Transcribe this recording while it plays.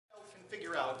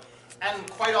figure out,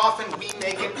 and quite often we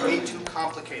make it way too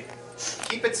complicated.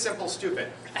 Keep it simple, stupid,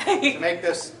 to make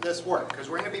this work, because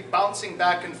we're going to be bouncing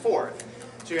back and forth,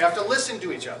 so you have to listen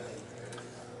to each other.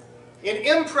 In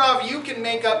improv, you can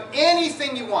make up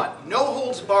anything you want. No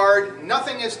holds barred,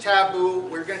 nothing is taboo.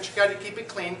 We're going to try to keep it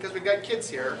clean, because we've got kids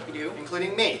here,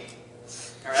 including me.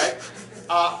 All right?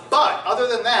 But other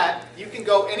than that, you can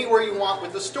go anywhere you want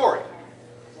with the story.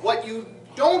 What you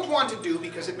don't want to do,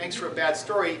 because it makes for a bad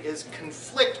story, is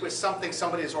conflict with something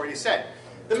somebody has already said.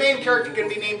 The main character can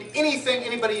be named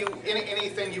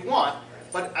anything you want,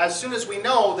 but as soon as we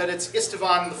know that it's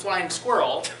Istvan the Flying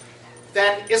Squirrel,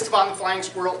 then Istvan the Flying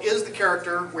Squirrel is the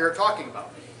character we're talking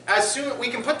about. As soon we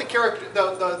can put the character,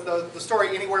 the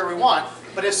story anywhere we want,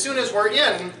 but as soon as we're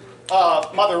in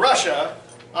Mother Russia,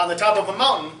 on the top of a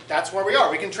mountain, that's where we are.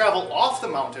 We can travel off the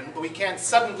mountain, but we can't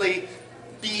suddenly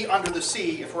be under the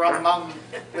sea if we're on the mountain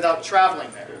without traveling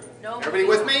there. No. Everybody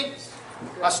with me?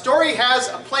 A story has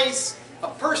a place, a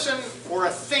person, or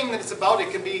a thing that it's about. It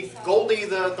can be Goldie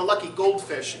the lucky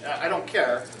goldfish. I don't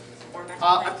care.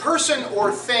 A person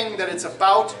or thing that it's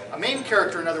about, a main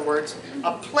character in other words,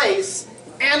 a place,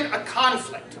 and a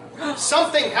conflict.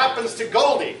 Something happens to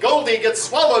Goldie. Goldie gets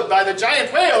swallowed by the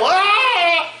giant whale.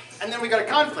 Ah! And then we got a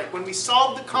conflict. When we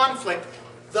solve the conflict,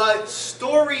 the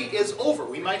story is over.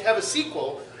 We might have a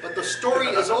sequel, but the story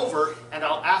is over, and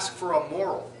I'll ask for a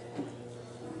moral.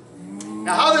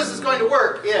 Now how this is going to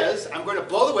work is, I'm going to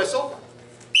blow the whistle,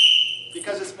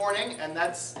 because it's morning, and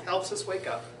that helps us wake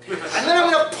up. And then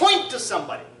I'm going to point to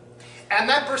somebody. And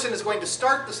that person is going to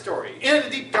start the story. In a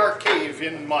deep dark cave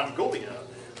in Mongolia,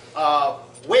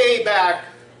 way back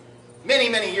many,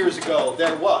 many years ago,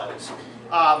 there was.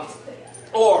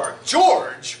 Or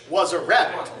George was a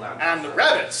rabbit, and the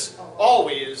rabbits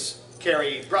always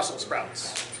carry Brussels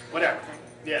sprouts. Whatever.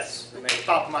 Yes, and they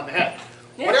pop them on the head.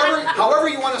 Whatever, however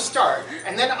you want to start,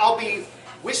 and then I'll be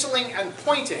whistling and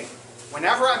pointing.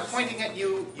 Whenever I'm pointing at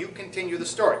you, you continue the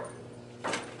story.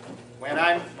 When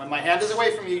my hand is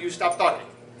away from you, you stop talking,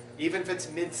 even if it's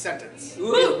mid-sentence,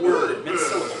 mid-word,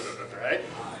 mid-syllable. All right?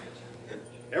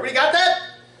 Everybody got that?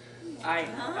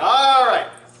 All right.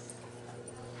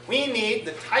 We need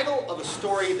the title of a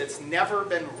story that's never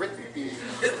been written.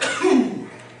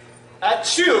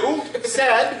 Chu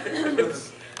said,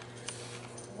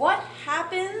 what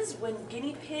happens when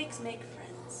guinea pigs make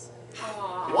friends?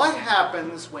 What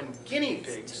happens when guinea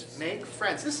pigs make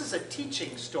friends? This is a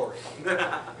teaching story.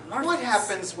 What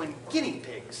happens when guinea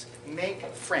pigs make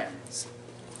friends?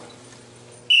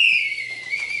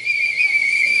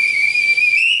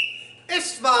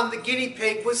 Istvan the guinea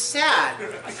pig was sad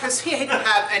because he didn't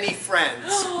have any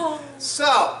friends.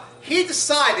 So he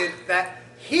decided that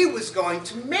he was going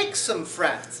to make some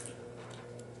friends.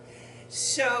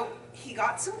 So he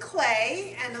got some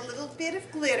clay and a little bit of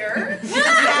glitter and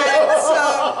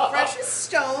some precious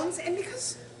stones, and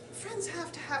because friends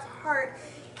have to have heart,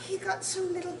 he got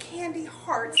some little candy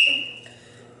hearts.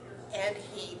 And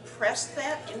he pressed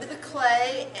that into the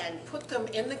clay and put them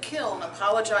in the kiln,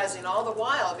 apologizing all the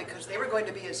while because they were going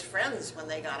to be his friends when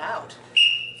they got out.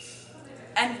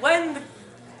 And when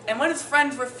his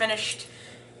friends were finished,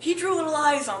 he drew little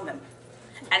eyes on them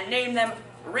and named them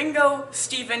Ringo,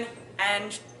 Stephen,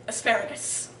 and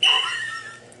Asparagus.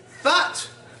 But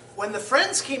when the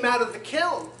friends came out of the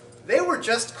kiln, they were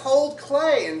just cold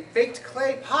clay and baked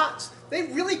clay pots. They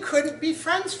really couldn't be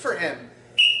friends for him.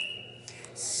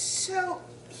 So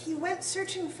he went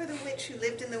searching for the witch who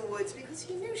lived in the woods because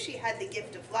he knew she had the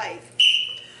gift of life.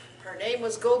 Her name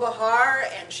was Gulbahar,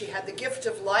 and she had the gift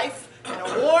of life and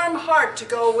a warm heart to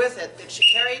go with it that she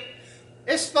carried.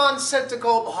 Istvan said to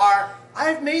Gulbahar,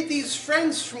 I've made these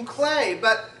friends from clay,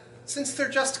 but since they're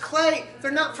just clay, they're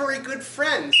not very good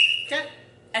friends.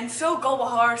 And so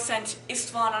Gulbahar sent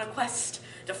Istvan on a quest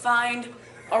to find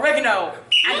oregano.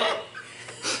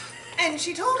 And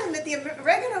she told him that the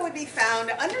oregano would be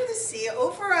found under the sea,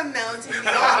 over a mountain,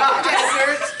 beyond the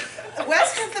desert,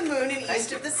 west of the moon and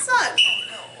east of the sun.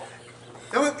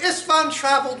 Now Istvan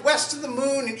traveled west of the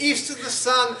moon and east of the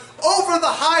sun, over the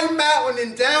high mountain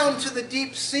and down to the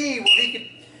deep sea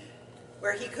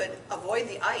where he could avoid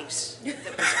the ice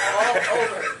that was all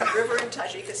over the river in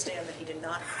Tajikistan that he did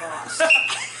not cross.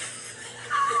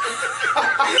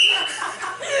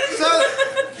 So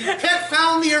he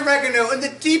found the oregano in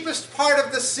the deepest part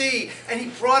of the sea, and he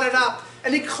brought it up,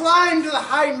 and he climbed the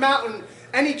high mountain,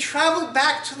 and he traveled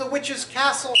back to the witch's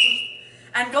castle.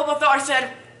 And Gulbahar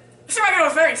said, this oregano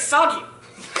is very soggy.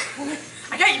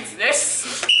 I can't use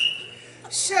this.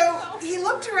 So he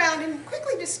looked around and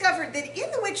quickly discovered that in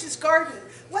the witch's garden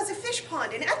was a fish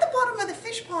pond, and at the bottom of the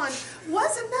fish pond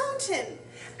was a mountain.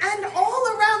 And all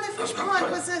around the fish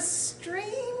pond was a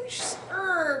strange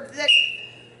herb that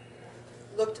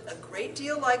Looked a great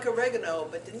deal like oregano,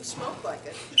 but didn't smoke like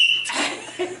it.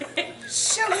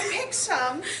 So he picked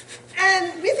some,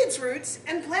 and with its roots,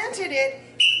 and planted it.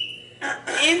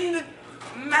 In the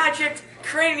magic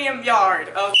cranium yard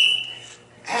of...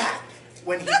 And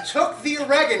when he took the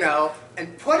oregano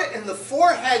and put it in the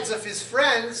foreheads of his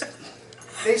friends,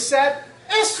 they said,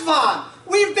 Istvan,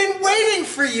 we've been waiting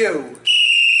for you.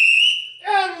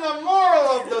 And the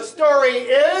moral of the story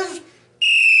is...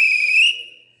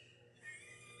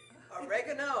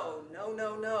 Oregano, no,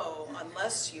 no, no,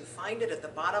 unless you find it at the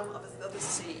bottom of the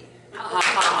sea.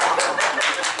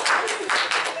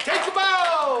 Take a bow!